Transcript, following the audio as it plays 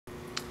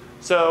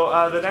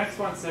So the next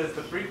one says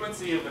the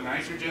frequency of the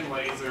nitrogen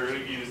laser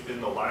used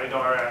in the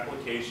LIDAR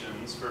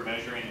applications for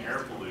measuring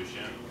air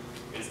pollution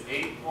is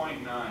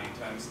 8.9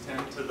 times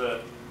 10 to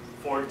the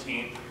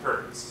 14th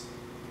hertz.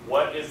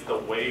 What is the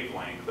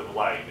wavelength of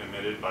light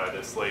emitted by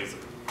this laser?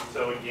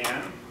 So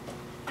again,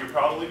 you're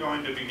probably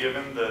going to be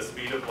given the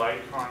speed of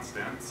light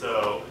constant,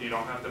 so you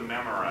don't have to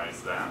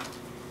memorize that.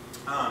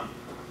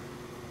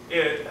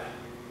 It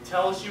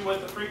tells you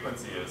what the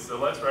frequency is, so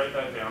let's write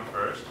that down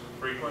first.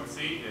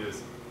 Frequency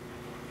is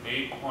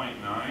 8.9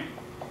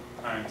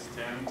 times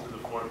 10 to the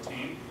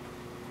 14th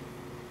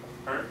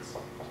hertz.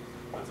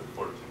 What's it,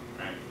 14,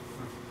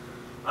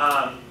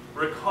 right?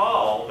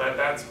 Recall that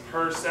that's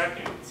per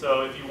second,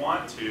 so if you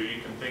want to,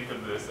 you can think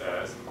of this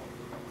as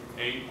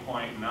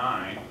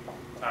 8.9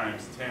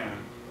 times 10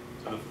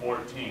 to the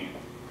 14th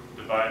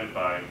divided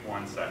by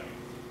 1 second.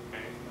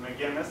 Okay? And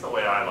again, that's the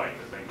way I like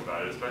to think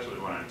about it, especially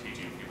when I'm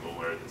teaching people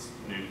where it's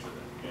new to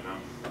them, you know.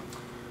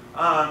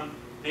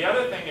 The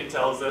other thing it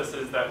tells us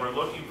is that we're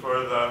looking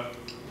for the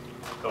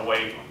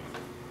wavelength,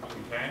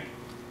 okay?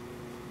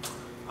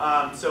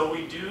 So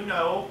we do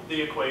know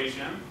the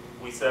equation.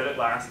 We said it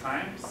last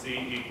time, C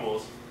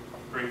equals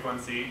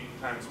frequency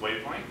times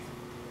wavelength.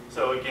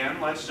 So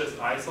again, let's just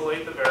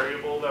isolate the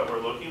variable that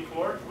we're looking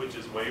for, which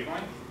is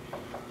wavelength.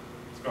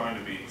 It's going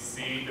to be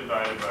C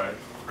divided by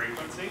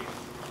frequency.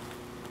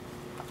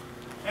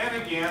 And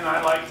again,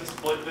 I like to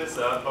split this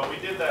up, but we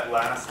did that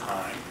last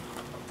time.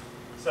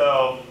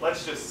 So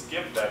let's just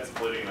skip that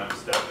splitting up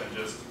step and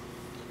just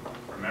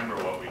remember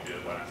what we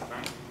did last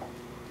time.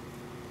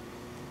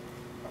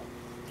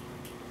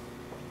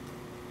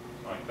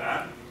 Like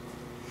that.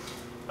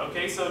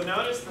 Okay, so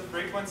notice the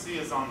frequency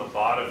is on the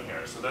bottom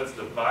here, so that's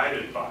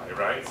divided by,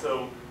 right?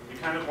 So you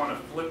kind of want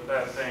to flip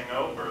that thing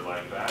over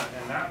like that,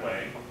 and that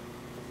way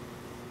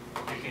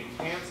you can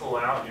cancel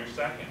out your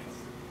seconds.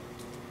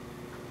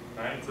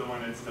 Right? So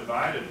when it's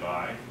divided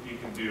by, you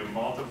can do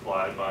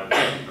multiply by the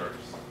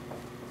inverse.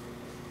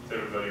 Does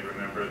everybody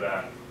remember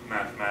that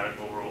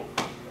mathematical rule?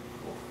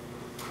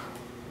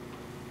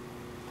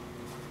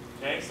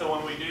 Okay, so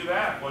when we do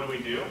that, what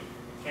do?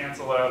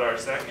 Cancel out our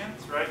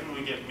seconds, right? And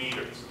we get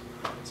meters.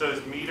 So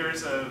is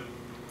meters a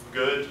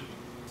good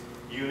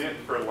unit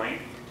for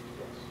length?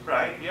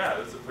 Right? Yeah,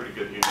 that's a pretty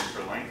good unit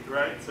for length,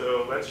 right?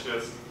 So let's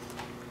just,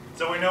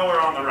 so we know we're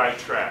on the right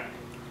track.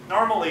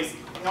 Normally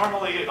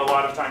a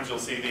lot of times you'll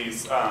see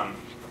these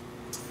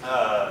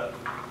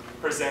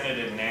presented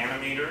in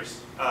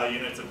nanometers,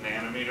 units of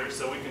nanometers,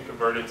 so we can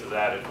convert it to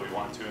that if we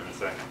want to in a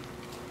second.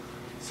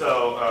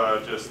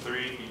 So just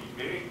 3E8,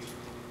 8.9.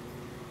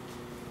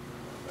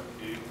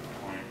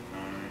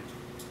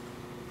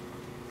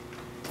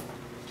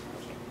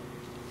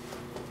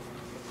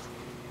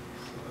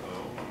 So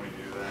when we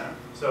do that,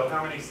 so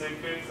how many sig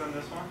figs on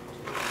this one?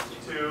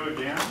 2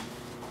 again.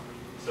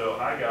 So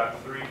I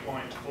got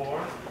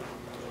 3.4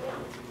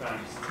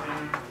 times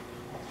 10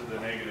 to the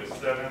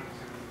 -7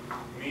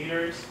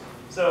 meters.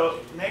 So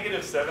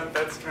 -7,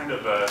 that's kind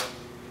of a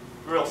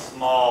real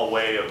small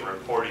way of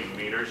reporting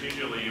meters.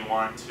 Usually you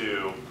want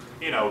to,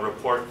 you know,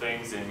 report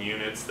things in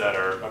units that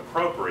are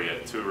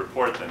appropriate to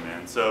report them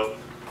in. So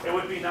it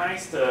would be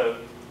nice to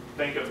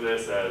think of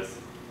this as,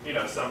 you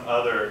know, some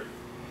other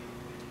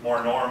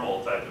more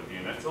normal type of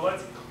unit. So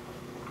let's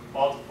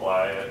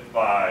multiply it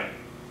by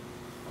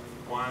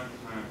 1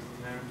 times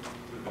 10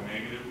 to the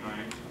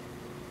 -9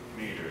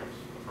 meters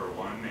for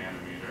 1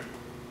 nanometer.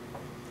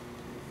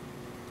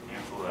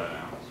 Cancel that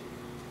out.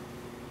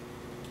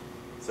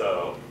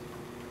 So,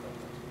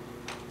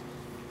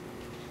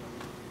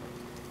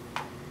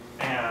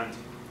 and,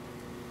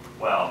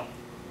 well,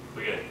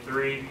 we get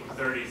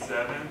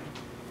 337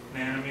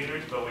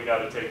 nanometers, but we got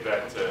to take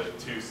that to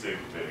 2 sig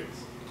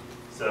figs.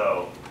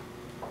 So,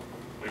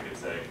 we could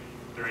say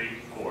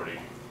 340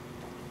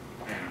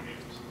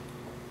 nanometers.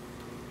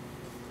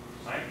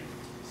 Right?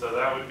 So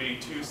that would be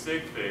 2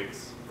 sig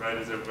figs, right?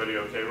 Is everybody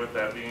okay with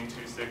that being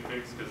 2 sig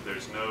figs? Because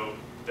there's no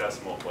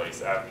decimal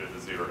place after the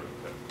 0.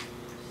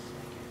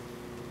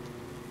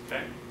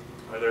 Okay?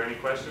 Are there any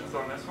questions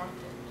on this one?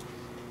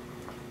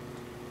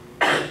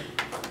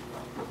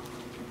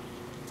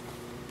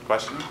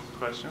 Questions?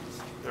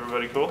 Questions?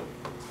 Everybody cool?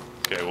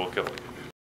 Okay, we'll kill it.